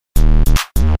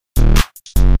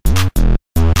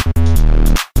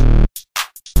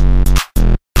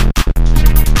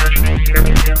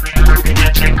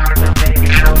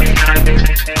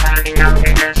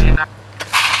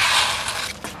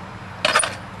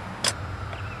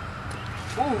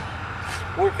Ooh,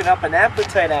 working up an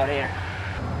appetite out here.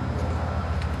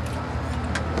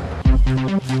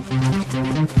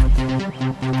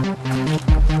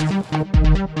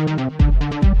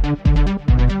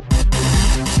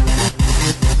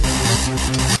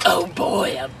 Oh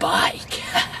boy, a bike.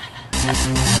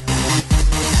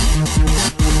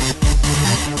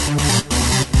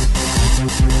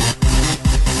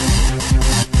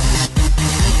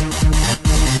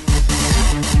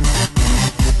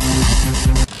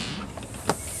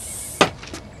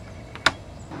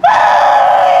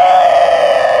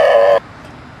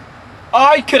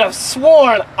 I could have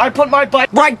sworn I put my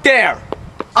bike right there.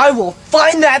 I will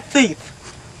find that thief.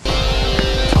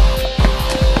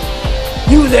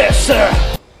 You there,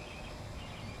 sir.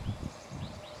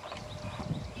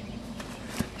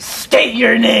 State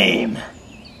your name.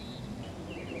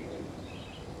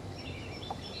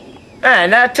 Ah,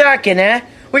 not talking, eh?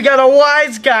 We got a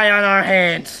wise guy on our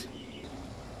hands.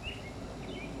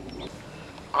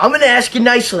 I'm gonna ask you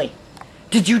nicely.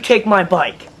 Did you take my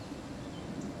bike?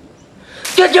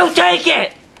 Did you take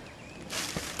it?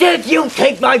 Did you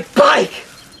take my bike?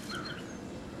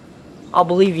 I'll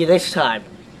believe you this time.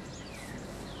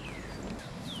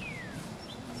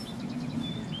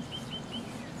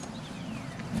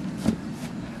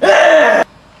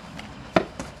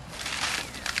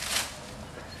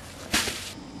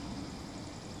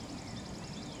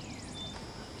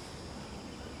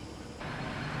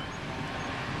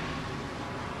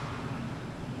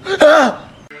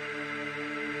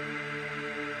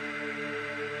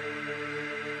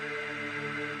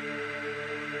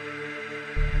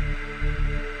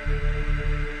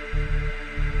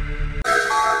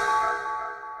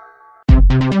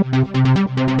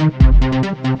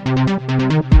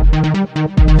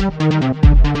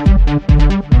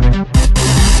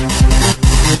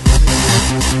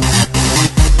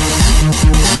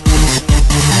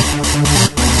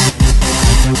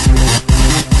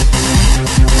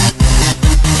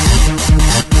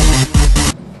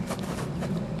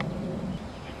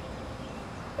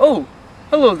 Oh,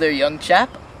 hello there, young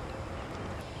chap.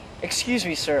 Excuse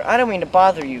me, sir. I don't mean to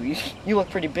bother you. You look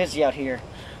pretty busy out here.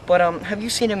 But, have you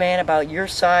seen a man about your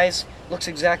size? Looks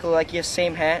exactly like you,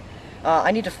 same hat.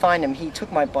 I need to find him. He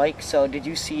took my bike, so did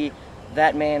you see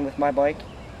that man with my bike?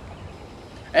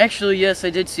 Actually, yes, I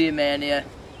did see a man, yeah.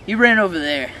 He ran over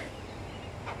there.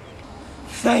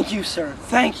 Thank you, sir.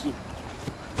 Thank you.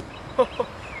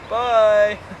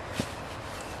 Bye.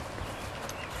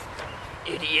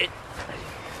 Idiot.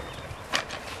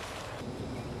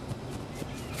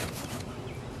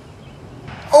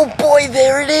 Oh boy,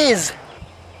 there it is!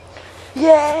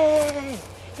 Yay!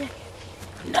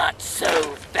 Not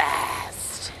so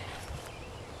fast.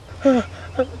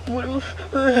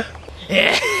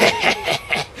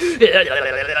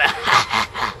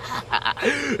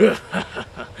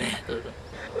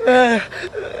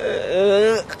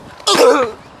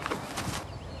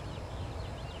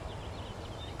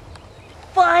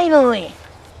 Finally!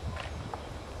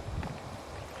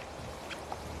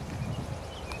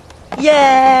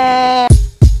 Yeah!